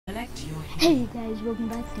Hey guys, welcome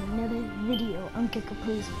back to another video on Kiko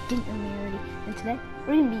Plays Didn't Know Me Already. And today,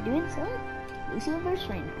 we're going to be doing some Lucio-verse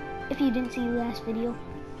right now. If you didn't see the last video,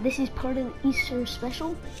 this is part of the Easter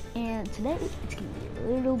special. And today, it's going to be a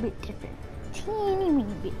little bit different. Teeny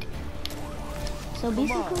weeny bit. So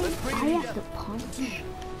basically, I have to punch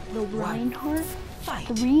the Reinhardt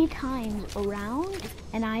 3 times around.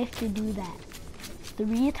 And I have to do that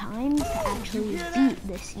 3 times to actually beat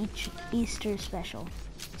this Easter special.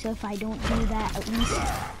 So if I don't do that at least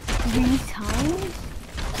 3 times,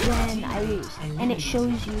 then I lose. And it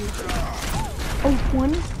shows you,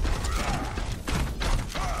 1,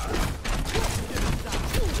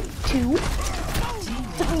 2,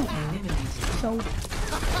 3. So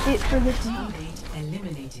it for this one.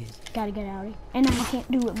 Gotta get out of here. And I can't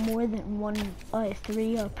do it more than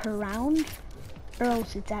 3 per round, or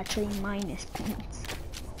else it's actually minus points.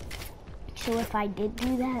 So if I did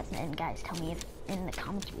do that, then guys tell me in the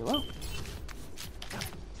comments below.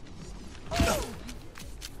 There's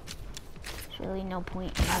really no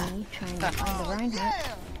point in me trying to find the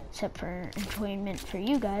Reinhardt, except for enjoyment for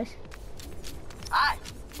you guys.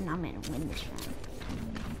 And I'm gonna win this round.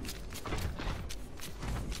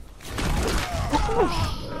 Oh,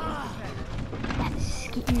 that's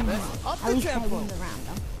scary. At least I win the round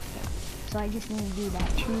though. So I just need to do that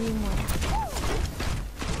 2 more times.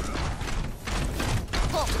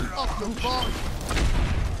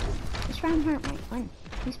 This Reinhardt might win.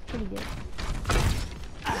 He's pretty good.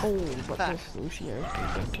 Oh, but this Lucio is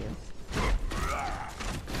pretty good too.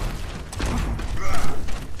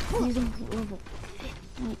 He's only level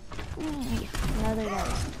 53. Another guy.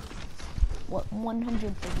 What,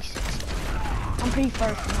 136. I'm pretty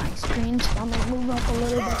far from my screen, so I'm gonna move up a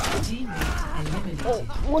little bit. Oh,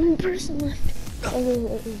 1 person left. Oh,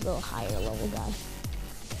 this is a higher level guy.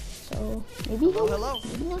 So maybe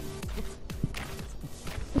maybe not.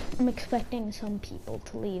 I'm expecting some people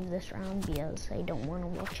to leave this round because I don't want to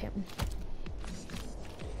watch him.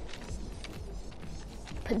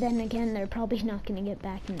 But then again, they're probably not going to get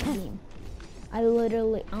back in the game.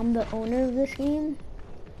 I'm the owner of this game.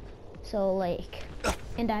 So like,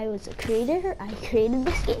 and I was a creator. I created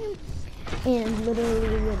this game. And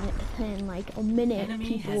literally within like a minute,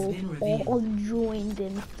 people all joined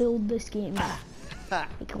and filled this game up.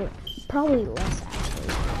 Probably less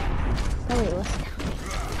actually. Probably less time.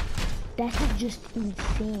 That's just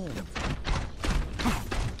insane.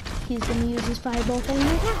 He's gonna use his fireball thing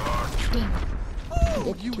right now. Damn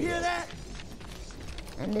it. You hear that?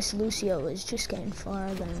 And this Lucio is just getting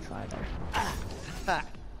farther and farther.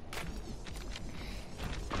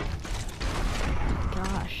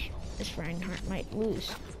 Gosh, this Reinhardt might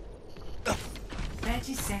lose.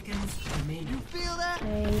 30 seconds remaining. You feel that?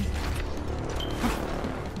 Okay.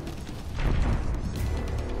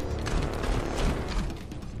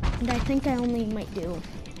 And I think I only might do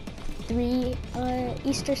 3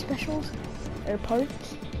 Easter specials or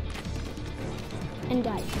parts. And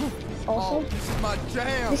guys, also,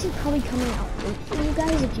 this is probably coming out late for you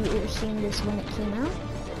guys if you were seeing this when it came out.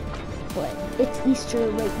 But it's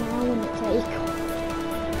Easter right now, and it's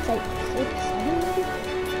like 6, 7 maybe.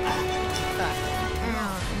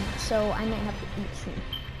 So I might have to eat soon.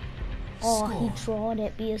 Oh, he drawed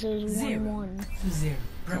it because it was 1-1. 0.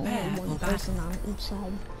 Prepare Only 1 person on each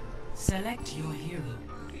side. Select your hero.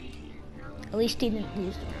 At least he didn't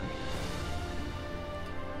lose the round.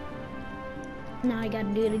 Now I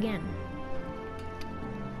gotta do it again.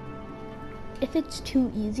 If it's too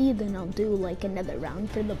easy, then I'll do like another round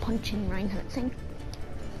for the punching Reinhardt thing.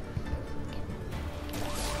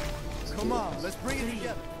 Come on, let's bring it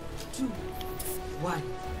together. 2, 1,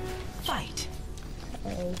 fight.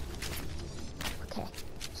 Okay.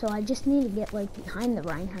 So I just need to get like behind the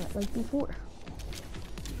Reinhardt like before.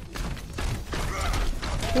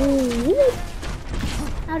 Oh,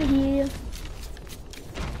 out of here.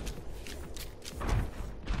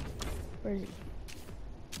 Where is he?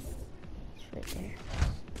 He's right there.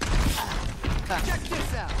 Check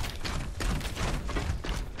this out.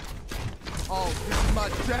 Oh, this is my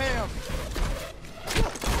jam.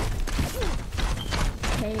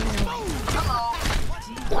 Okay, no.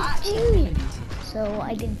 So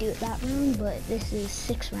I didn't do it that round, but this is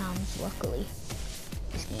 6 rounds, luckily,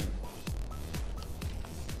 this game.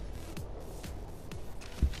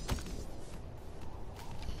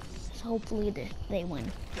 So hopefully they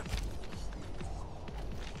win.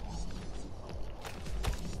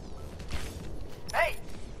 Hey!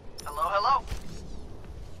 Hello.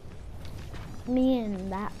 Me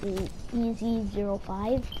and that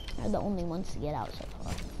Easy05 are the only ones to get out so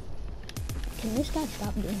far. Can this guy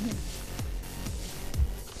stop doing it?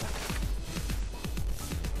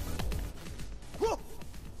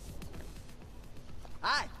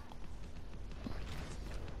 Hi.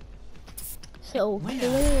 So Winner.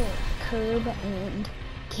 Killer, Curb, and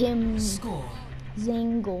Kim Score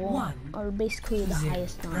Zangle are basically the 0.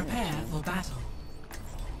 highest on Prepare for battle.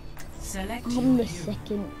 Select I'm your the hero.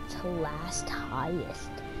 second to last highest.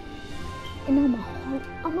 And I'm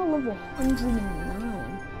a level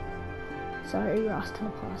 109. Sorry,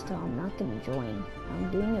 Rasta Pasta, I'm not gonna join.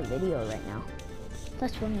 I'm doing a video right now.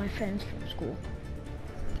 That's one of my friends from school.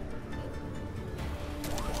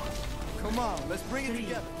 Come on, let's bring it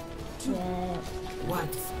together. Yeah. 1.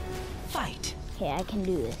 Fight. Okay, I can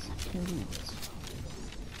do this. I can do this.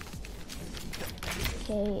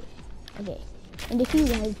 Okay. Okay. And if you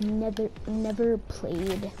guys never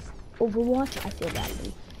played Overwatch, I feel bad for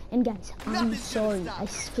you. And guys, I'm sorry. I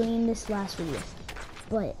streamed this last video,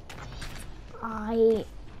 but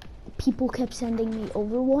people kept sending me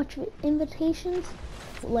Overwatch invitations,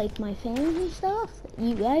 like my fans and stuff.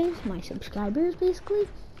 You guys, my subscribers, basically.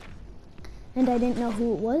 And I didn't know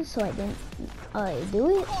who it was, so I didn't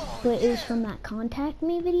do it. But it was from that contact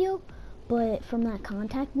me video. But from that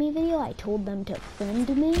contact me video, I told them to friend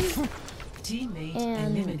me. Teammate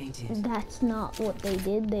And eliminated. that's not what they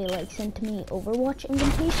did. They like sent me Overwatch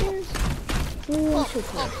invitations. Really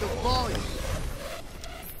super Up the volume.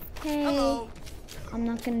 Hey, Hello. I'm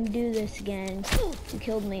not gonna do this again. You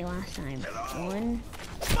killed me last time. 1,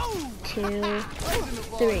 2, Raising the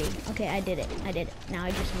 3. volume. Okay, I did it. Now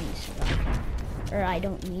I just need to survive. Or I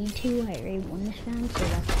don't need to. I already won this round, so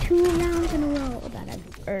that's 2 rounds in a row that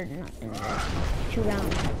I've, or not in a row. 2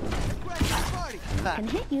 rounds. Party. I can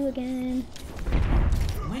hit you again.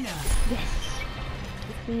 Winner. Yes.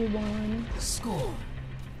 We won. Score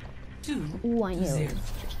 2. Ooh, I knew. 0.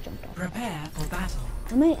 Just jumped off. Prepare for battle.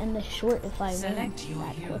 I might end this short if I win Select your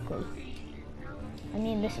that hero. quickly. I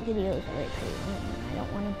mean, this video is already pretty long, and I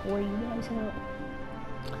don't want to bore you guys out.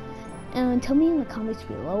 And tell me in the comments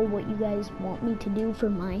below what you guys want me to do for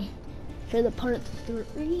the part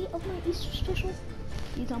 3 of my Easter special.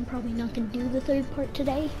 Because I'm probably not gonna do the 3rd part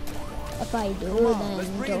today. If I do, let's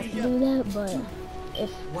then bring it don't do that. But if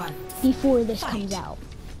 1. before this Fight. comes out,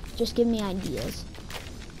 just give me ideas,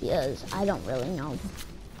 because I don't really know.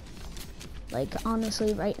 Like,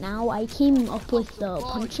 honestly, right now, I came up with the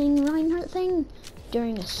punching Reinhardt thing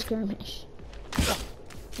during a skirmish.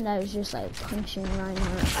 And I was just like punching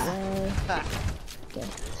Reinhardt away. Okay.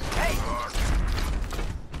 Hey.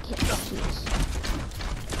 Okay, jeez.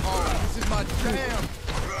 Oh, this is my jam.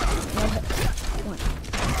 No hit. 1.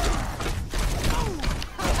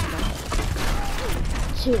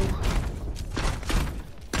 2.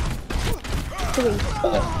 3.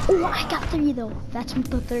 Oh, I got 3 though. That's the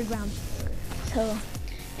 3rd round. So,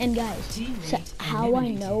 and guys, so how I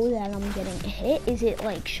know that I'm getting hit is it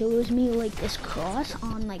like shows me like this cross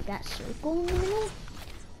on like that circle in the middle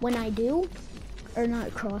when I do, or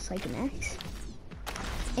not cross, like an X,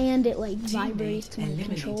 and it like vibrates my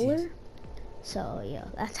controller. So yeah,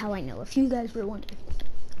 that's how I know, if you guys were wondering.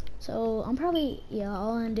 So I'm probably, yeah,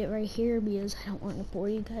 I'll end it right here because I don't want to bore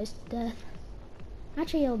you guys to death.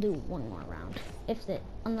 Actually, I'll do one more round,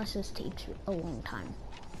 unless this takes a long time.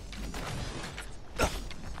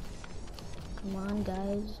 Come on,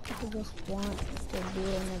 guys, I just want to do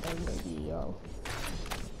another video.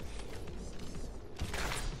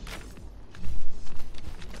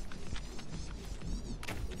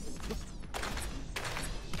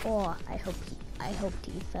 Oh, I hoped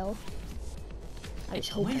he fell. I was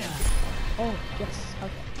hoping. Winner. Oh, yes,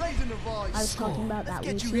 okay. Raising the volume. I was talking about that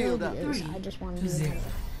Let's get you Lucio healed up. because 3 I just want to to do 0.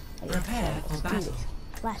 another. Prepare for Let's do battle.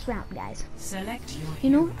 this. Last round, guys. Select your You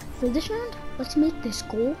know, hero. for this round, let's make this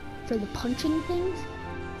goal for the punching things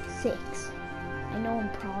 6. I know I'm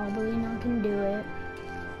probably not gonna do it,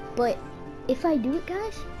 but if I do it,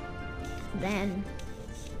 guys, then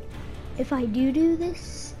if I do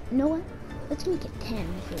this, you know what? Let's make it 10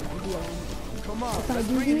 for the video. Come on, If I let's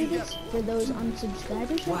do bring it do together. this, for those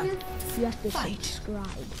unsubscribers right now, you have to Fight. subscribe.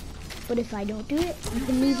 But if I don't do it, you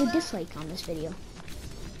can leave a dislike on this video.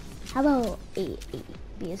 How about 8?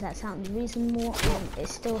 Because that sounds reasonable, and it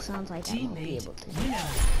still sounds like I won't be Teammate able to. winner.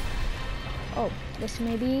 Oh, this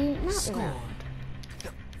may be not Score round.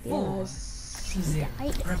 4 Because to 0.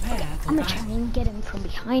 I, Prepare for I'm gonna try battle. and get him from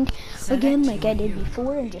behind again, like I did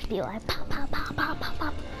before, and just be like pop, pop, pop, pop, pop,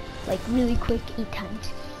 pop, like really quick 8 times.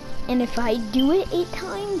 And if I do it 8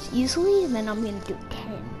 times easily, then I'm gonna do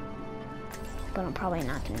 10. But I'm probably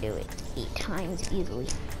not gonna do it 8 times easily.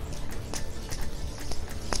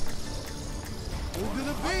 Move to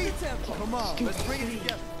the beat. Come on, let's bring it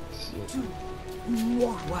together. 2,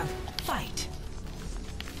 1. Fight.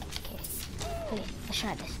 Okay, let's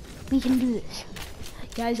try this. We can do this.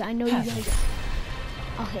 Guys, I know you guys.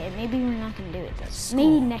 Okay, maybe we're not gonna do it this.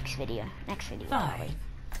 Maybe next video. Next video. 5 probably.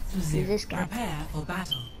 to 0. this guy. Prepare for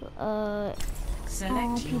battle. Oh,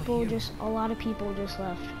 Select your hero. a lot of people just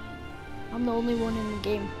left. I'm the only one in the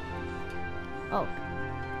game. Oh.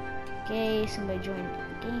 Okay, somebody joined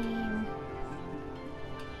the game.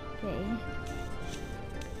 Okay.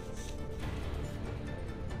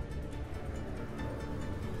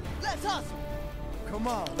 Let's hustle. Come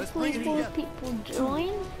on, let's bring Please, it more together. people join.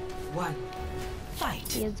 1. Fight.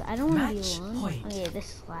 Because I don't want to be Match alone. point. Okay, this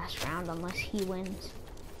is the last round unless he wins.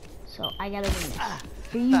 So I gotta win this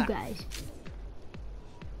for you guys.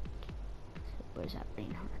 Where's that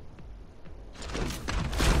Reinhardt?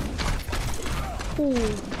 Oh,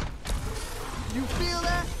 You feel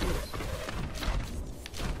that?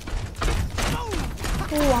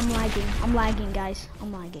 oh, I'm lagging. I'm lagging, guys.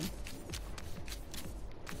 I'm lagging.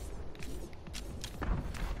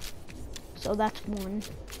 So that's one.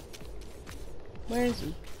 Where is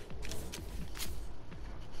he?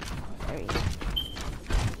 There he is.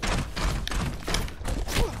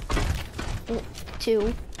 Oh,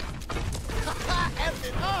 2, F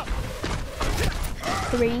it up.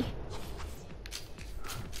 3.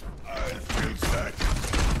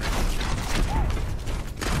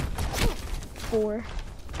 4.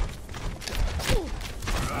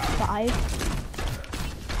 5.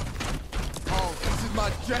 Oh, this is my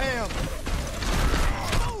jam.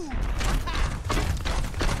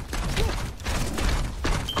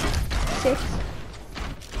 6.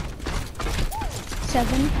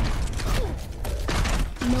 7.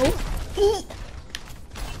 Nope. 8.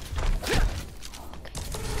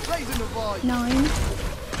 Raising the volume. 9.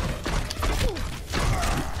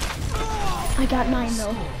 I got 9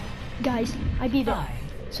 though. Guys, I beat it. 5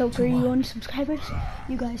 So for you unsubscribers,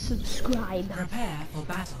 you guys subscribe. Prepare for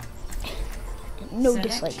battle. No Select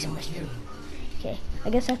dislikes in your this video. hero. Okay, I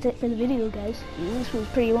guess that's it for the video, guys. This was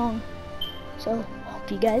pretty long. So,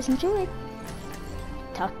 hope you guys enjoyed.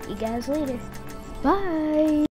 Talk to you guys later. Bye!